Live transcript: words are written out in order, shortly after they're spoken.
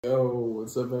Yo,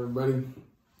 what's up everybody?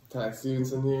 Ty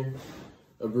Stevenson here,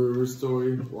 a brewer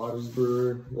story, Waters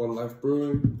brewer, One Life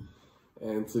Brewing,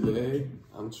 and today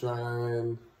I'm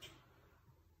trying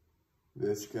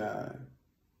this guy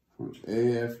from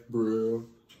BREW,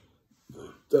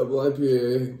 double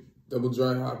IPA, double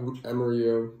dry hop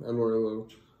Amarillo.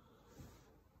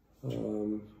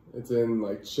 It's in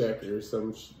like Czech or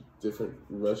some different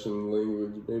Russian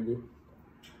language, maybe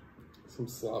some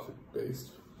Slavic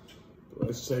based.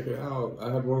 Let's check it out.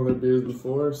 I had one of their beers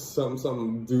before,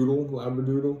 something doodle,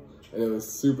 labradoodle, and it was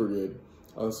super good.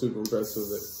 I was super impressed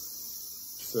with it.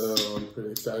 So I'm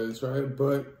pretty excited to try it,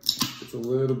 but it's a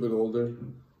little bit older.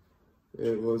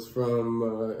 It was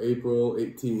from April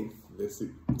 18th this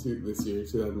year,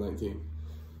 2019.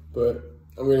 But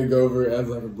I'm gonna go over it as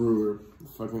like a brewer,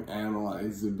 fucking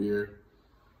analyze the beer.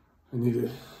 I need to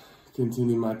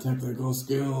continue my technical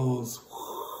skills.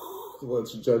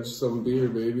 Let's judge some beer,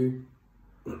 baby.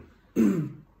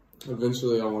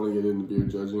 Eventually I want to get into beer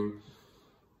judging.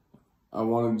 I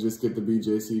want to just get the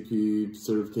BJCP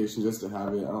certification just to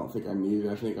have it. I don't think I need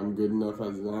it. I think I'm good enough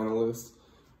as an analyst,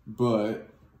 but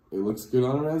it looks good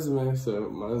on a resume, so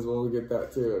might as well get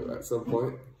that too at some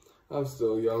point. I'm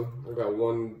still young. I got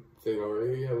one thing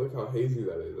already. Yeah, look how hazy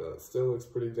that is. That still looks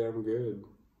pretty damn good.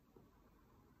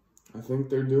 I think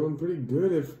they're doing pretty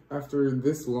good if after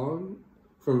this long,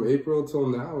 from April till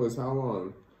now is how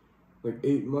long? Like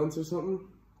 8 months or something?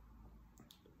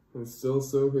 And it's still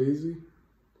so hazy?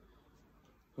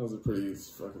 That was a pretty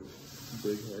fucking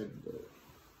big head, but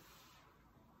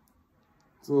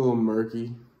it's a little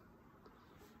murky.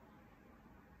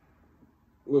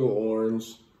 A little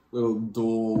orange, a little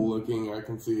dull looking. I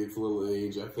can see it's a little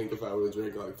age. I think if I would have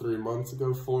drank like 3 months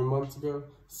ago, 4 months ago,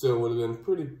 still would have been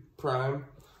pretty prime.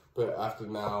 But after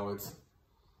now, it's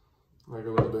like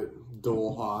a little bit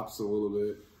dull hops, a little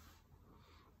bit.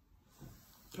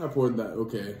 I poured that,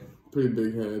 okay, pretty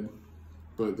big head,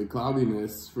 but the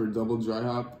cloudiness for double dry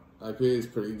hop IPA is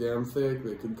pretty damn thick.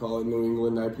 They could call it New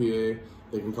England IPA,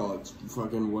 they can call it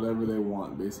fucking whatever they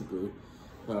want, basically.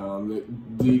 The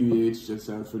DDH just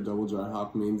stands for double dry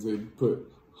hop, means they put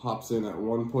hops in at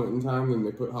one point in time, then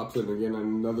they put hops in again at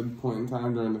another point in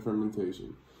time during the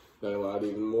fermentation. That allowed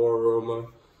even more aroma.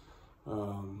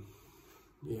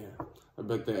 Yeah, I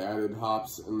bet they added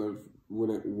hops when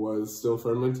it was still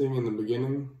fermenting in the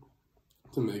beginning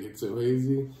to make it so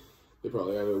hazy. They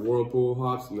probably added whirlpool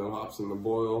hops, no hops in the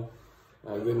boil.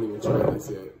 I didn't even try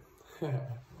this yet.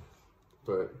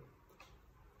 But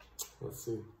let's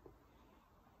see.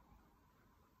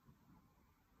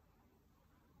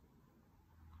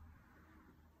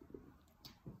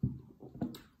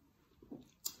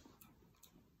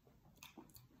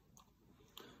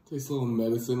 Tastes a little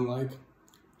medicine-like.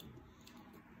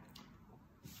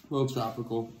 A little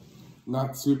tropical.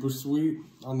 Not super sweet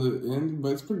on the end, but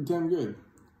it's pretty damn good.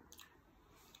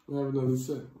 We'll have another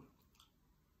sip.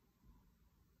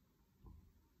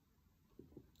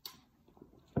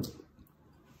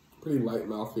 Pretty light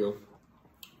mouthfeel.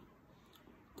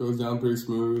 Goes down pretty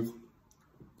smooth.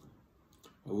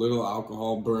 A little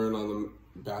alcohol burn on the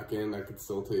back end. I could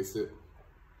still taste it.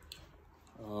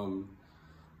 What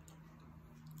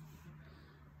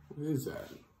is that?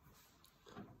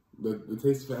 The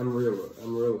taste of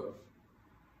Amarillo.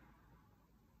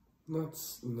 No.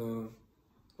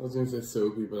 I was gonna say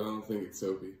soapy, but I don't think it's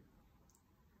soapy.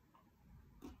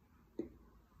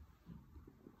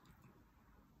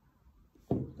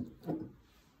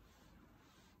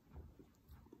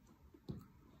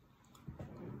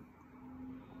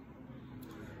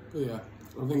 But yeah,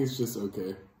 I think it's just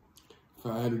okay. If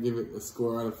I had to give it a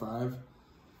score out of 5,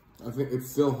 I think it's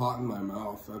still hot in my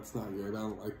mouth. That's not good. I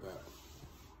don't like that.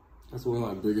 That's one of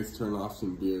my biggest turn-offs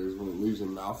in beers, when it leaves your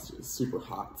mouth it's super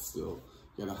hot still.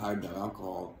 You gotta hide that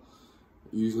alcohol.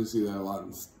 You usually see that a lot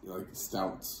in like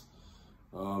stouts.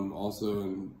 Also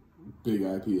in big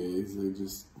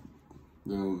IPAs,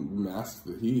 they don't mask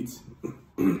the heat.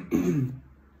 And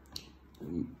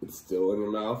it's still in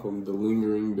your mouth from the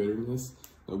lingering bitterness.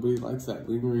 Nobody likes that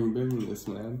lingering bitterness,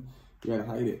 man. You gotta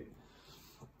hide it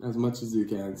as much as you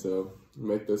can, so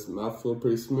make this mouthfeel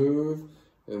pretty smooth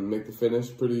and make the finish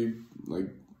pretty like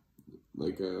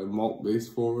a malt base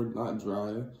forward, not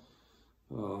dry.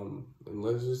 And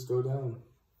let's just go down.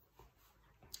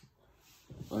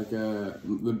 Like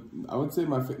I would say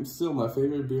still my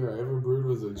favorite beer I ever brewed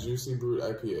was a Juicy Brute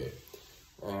IPA,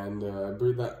 and I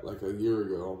brewed that like a year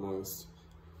ago almost.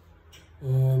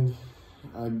 And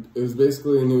it was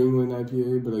basically a New England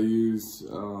IPA, but I used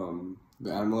the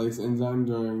amylase enzyme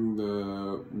during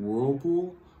the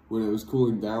whirlpool when it was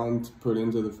cooling down to put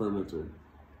into the fermenter.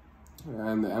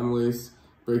 And the amylase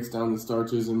breaks down the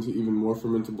starches into even more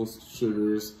fermentable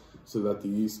sugars so that the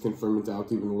yeast can ferment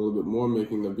out even a little bit more,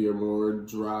 making the beer more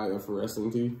dry,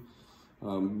 effervescent-y.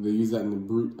 They use that in the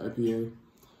Brut IPA,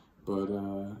 but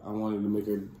I wanted to make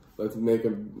let's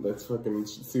fucking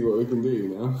see what we can do,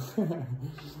 you know?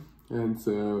 And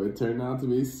so it turned out to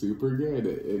be super good.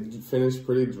 It finished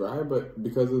pretty dry, but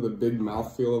because of the big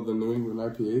mouthfeel of the New England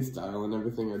IPA style and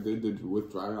everything I did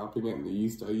with dry hopping it and the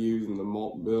yeast I used and the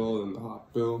malt bill and the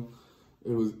hop bill,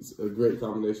 it was a great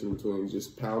combination between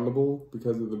just poundable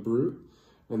because of the brute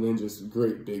and then just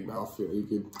great big mouthfeel. You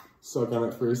could suck on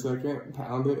it for a second,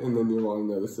 pound it, and then you want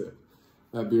another sip.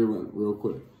 That beer went real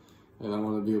quick. And I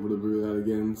want to be able to brew that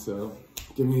again, so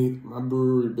give me my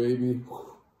brewery, baby.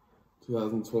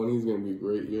 2020 is going to be a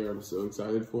great year. I'm so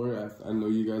excited for it. I know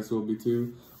you guys will be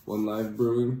too. One Life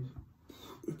Brewing.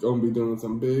 Going to be doing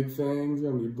some big things.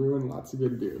 Going to be brewing lots of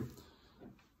good beer.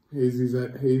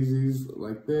 Hazies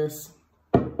like this.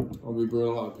 I'll be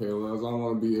brewing a lot of pale ales. I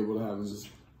want to be able to have just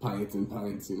pints and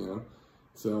pints, you know.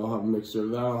 So I'll have a mixture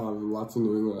of that. I'll have lots of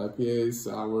New England IPAs,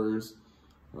 sours,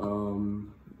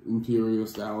 Imperial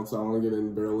stouts. I want to get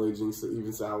in barrel aging,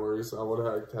 even sours. I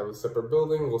want to have a separate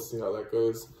building. We'll see how that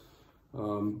goes.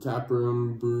 Tap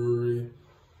room, brewery,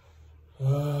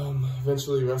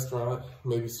 eventually restaurant,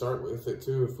 maybe start with it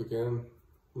too if we can.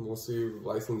 We'll see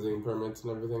licensing permits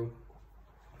and everything.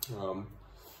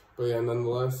 But yeah,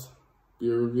 nonetheless,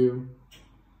 beer review.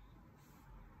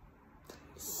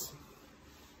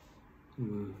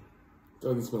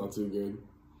 Doesn't smell too good.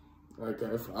 Like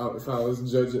if I was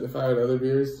judging, if I had other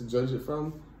beers to judge it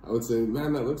from, I would say,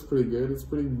 man, that looks pretty good. It's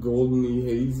pretty goldeny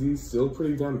hazy, still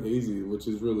pretty damn hazy, which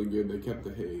is really good. They kept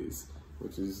the haze,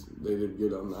 they did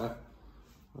good on that.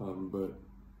 But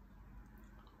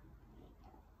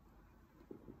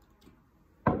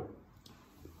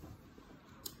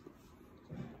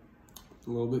a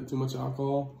little bit too much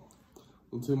alcohol,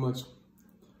 a little too much,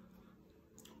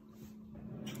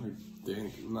 like,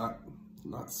 dang, not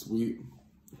sweet.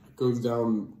 It goes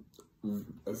down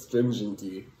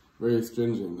astringent-y. Very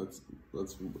astringent, that's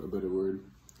a better word.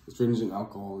 Astringent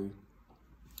alcohol,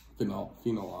 phenol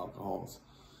alcohols.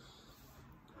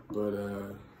 But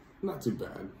not too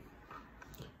bad.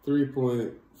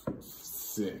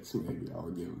 3.6 maybe I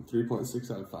would give them. 3.6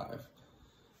 out of 5.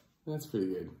 That's pretty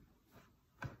good.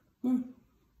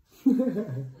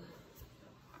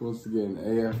 Once again,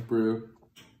 AF Brew,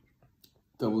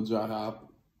 double dry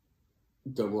hop,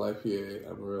 double IPA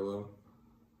Amarillo.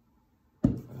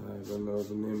 I don't know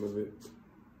the name of it,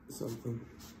 something.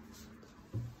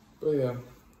 But yeah,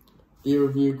 beer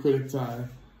review, critic tie.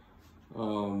 I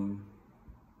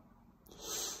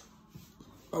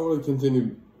want to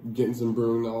continue getting some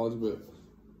brewing knowledge, but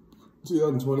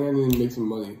 2020, I need to make some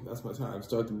money. That's my time.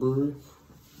 Start the brewery.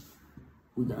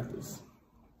 We got this.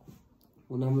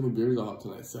 Wonder how many beers I'll have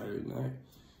tonight, Saturday night.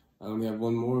 I only have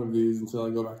one more of these until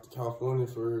I go back to California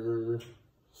for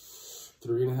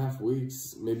 3.5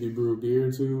 weeks. Maybe brew a beer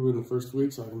or two in the first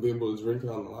week so I can be able to drink it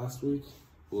on the last week.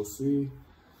 We'll see.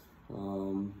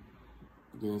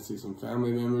 Gonna see some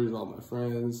family members, all my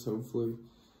friends, hopefully.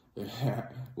 Yeah,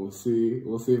 we'll see.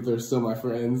 We'll see if they're still my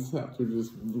friends after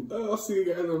just, oh, I'll see you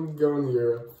guys, I'm going to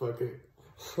Europe, fuck it.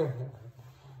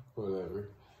 Whatever.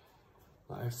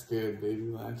 Life's good, baby,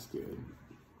 life's good.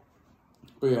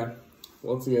 But yeah,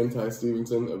 once again, Ty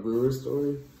Stevenson, a brewer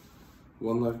story.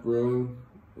 One Life Brewing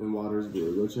and Waters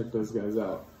Beer. Go check those guys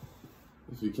out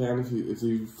if you can. If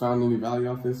you found any value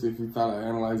off this, if you thought I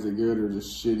analyzed it good or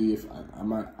just shitty, if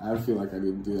I feel like I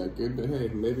didn't do that good, but hey,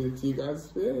 maybe to you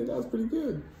guys, hey, that was pretty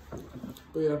good.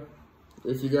 But yeah,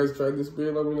 if you guys tried this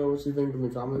beer, let me know what you think in the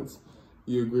comments.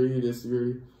 You agree, you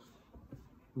disagree?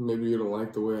 Maybe you don't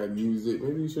like the way I used it.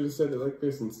 Maybe you should have said it like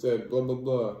this instead. Blah blah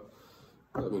blah.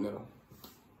 Let me know.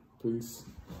 Peace.